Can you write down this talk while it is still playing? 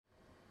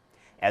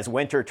As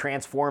winter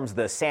transforms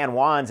the San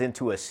Juans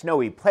into a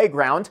snowy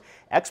playground,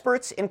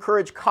 experts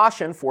encourage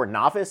caution for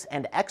novice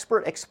and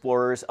expert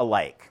explorers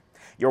alike.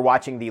 You're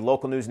watching the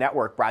Local News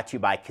Network, brought to you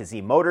by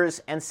Kazee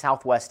Motors and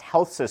Southwest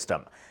Health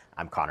System.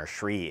 I'm Connor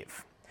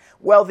Shreve.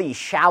 Well, the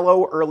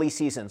shallow early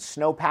season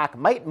snowpack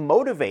might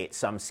motivate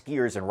some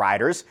skiers and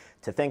riders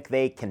to think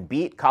they can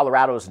beat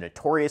Colorado's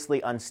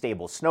notoriously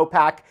unstable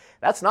snowpack.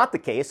 That's not the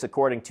case,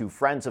 according to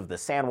Friends of the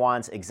San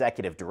Juans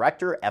Executive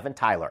Director Evan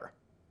Tyler.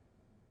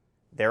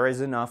 There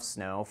is enough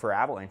snow for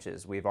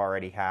avalanches. We've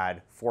already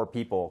had 4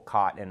 people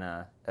caught in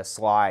a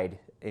slide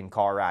in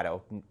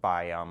Colorado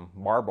by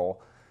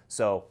marble.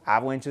 So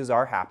avalanches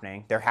are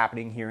happening. They're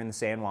happening here in the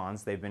San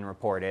Juans. They've been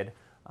reported.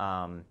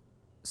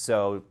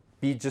 So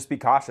just be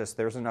cautious.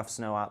 There's enough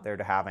snow out there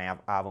to have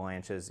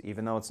avalanches.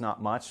 Even though it's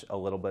not much, a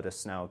little bit of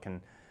snow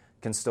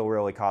can still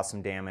really cause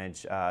some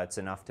damage. It's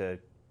enough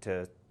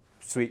to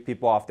sweep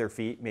people off their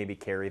feet, maybe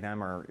carry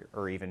them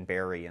or even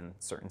bury in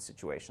certain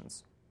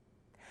situations.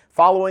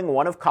 Following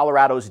one of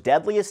Colorado's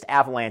deadliest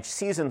avalanche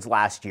seasons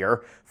last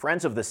year,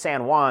 Friends of the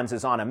San Juans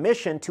is on a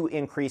mission to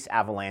increase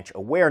avalanche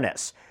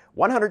awareness.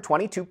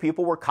 122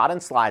 people were caught in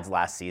slides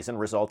last season,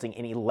 resulting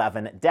in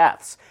 11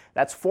 deaths.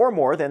 That's 4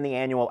 more than the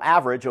annual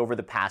average over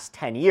the past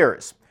 10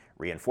 years,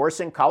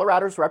 reinforcing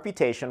Colorado's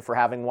reputation for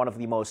having one of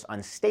the most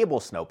unstable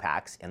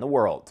snowpacks in the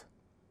world.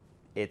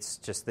 It's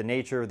just the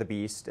nature of the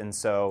beast, and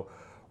so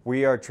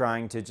we are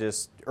trying to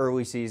just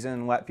early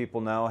season let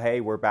people know,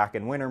 hey, we're back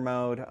in winter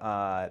mode.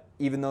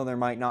 Even though there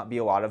might not be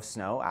a lot of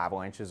snow,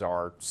 avalanches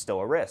are still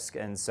a risk.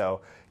 And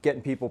so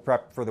getting people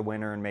prepped for the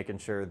winter and making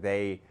sure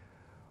they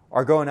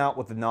are going out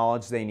with the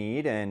knowledge they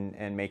need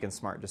and making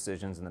smart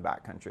decisions in the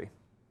backcountry.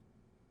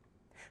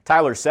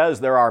 Tyler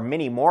says there are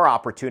many more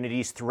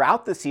opportunities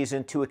throughout the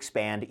season to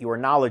expand your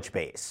knowledge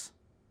base.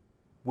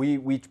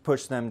 We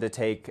push them to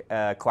take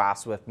a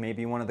class with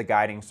maybe one of the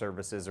guiding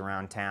services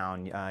around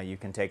town. You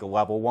can take a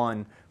level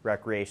 1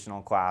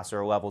 recreational class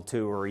or a level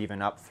 2 or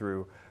even up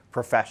through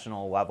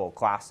professional level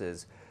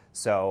classes.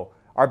 So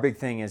our big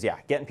thing is,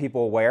 getting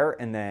people aware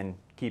and then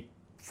keep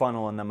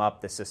funneling them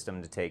up the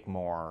system to take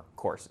more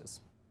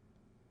courses.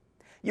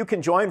 You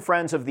can join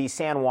Friends of the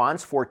San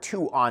Juans for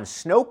 2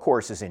 on-snow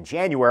courses in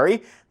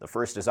January. The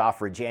first is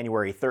offered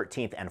January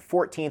 13th and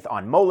 14th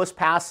on Molas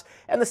Pass,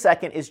 and the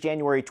second is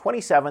January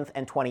 27th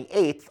and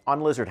 28th on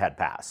Lizard Head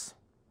Pass.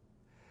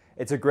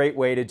 It's a great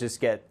way to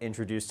just get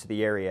introduced to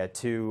the area,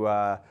 to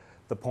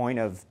the point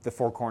of the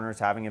Four Corners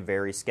having a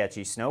very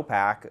sketchy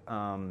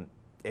snowpack.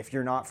 If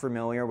you're not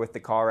familiar with the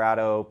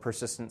Colorado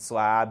persistent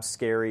slabs,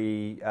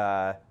 scary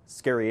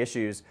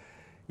issues,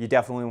 you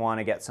definitely want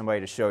to get somebody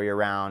to show you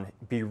around.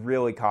 Be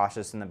really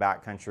cautious in the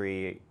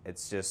backcountry.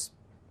 It's just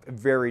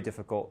very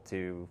difficult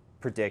to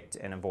predict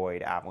and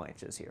avoid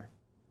avalanches here.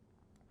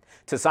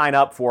 To sign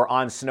up for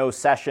on-snow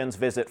sessions,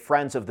 visit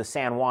Friends of the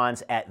San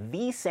Juans at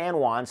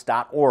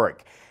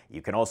thesanjuans.org.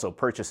 You can also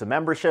purchase a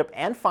membership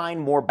and find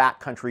more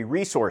backcountry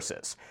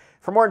resources.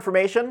 For more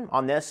information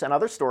on this and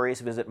other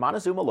stories, visit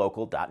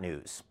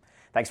montezumalocal.news.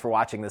 Thanks for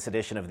watching this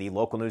edition of the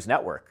Local News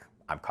Network.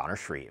 I'm Connor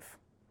Shreve.